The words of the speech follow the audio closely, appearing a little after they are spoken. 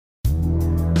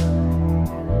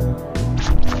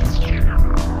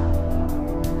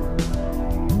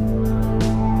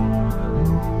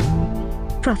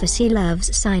prophecy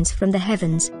loves signs from the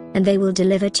heavens, and they will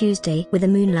deliver Tuesday with a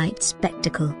moonlight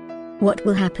spectacle. What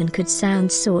will happen could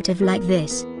sound sort of like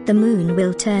this: the moon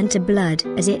will turn to blood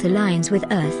as it aligns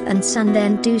with earth and sun,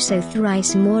 then do so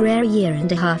thrice more ere a year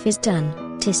and a half is done.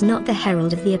 'Tis not the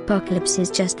herald of the apocalypse, is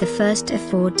just the first of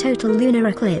 4 total lunar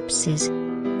eclipses.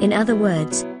 In other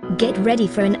words, get ready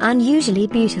for an unusually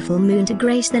beautiful moon to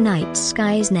grace the night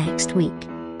skies next week.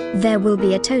 There will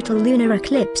be a total lunar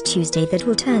eclipse Tuesday that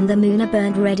will turn the moon a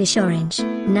burnt reddish-orange,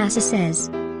 NASA says.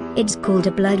 It's called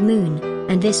a blood moon,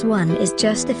 and this one is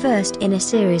just the first in a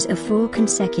series of 4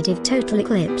 consecutive total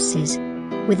eclipses.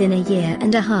 Within a year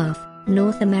and a half,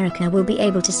 North America will be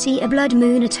able to see a blood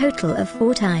moon a total of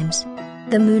 4 times.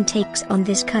 The moon takes on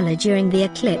this color during the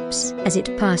eclipse as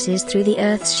it passes through the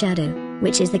Earth's shadow,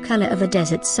 which is the color of a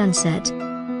desert sunset.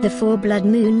 The 4 blood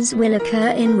moons will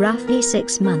occur in roughly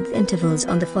 6-month intervals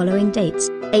on the following dates: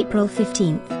 April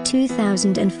 15,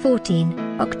 2014,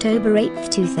 October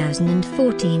 8,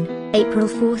 2014, April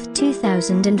 4,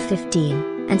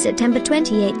 2015, and September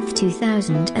 28,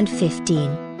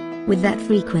 2015. With that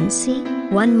frequency,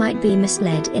 one might be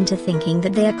misled into thinking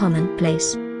that they are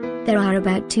commonplace. There are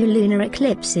about 2 lunar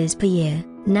eclipses per year,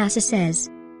 NASA says.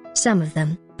 Some of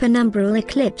them, penumbral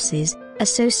eclipses, are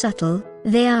so subtle,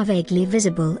 they are vaguely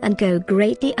visible and go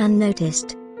greatly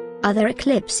unnoticed. Other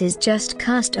eclipses just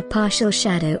cast a partial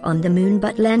shadow on the moon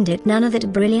but lend it none of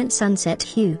that brilliant sunset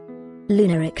hue.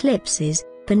 Lunar eclipses,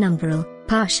 penumbral,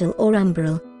 partial or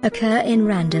umbral, occur in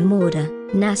random order,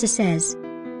 NASA says.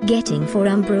 Getting 4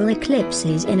 umbral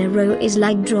eclipses in a row is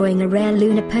like drawing a rare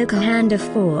lunar poker hand of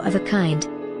 4 of a kind.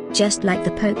 Just like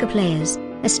the poker players,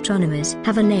 astronomers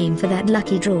have a name for that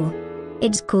lucky draw.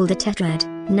 It's called a tetrad,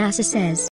 NASA says.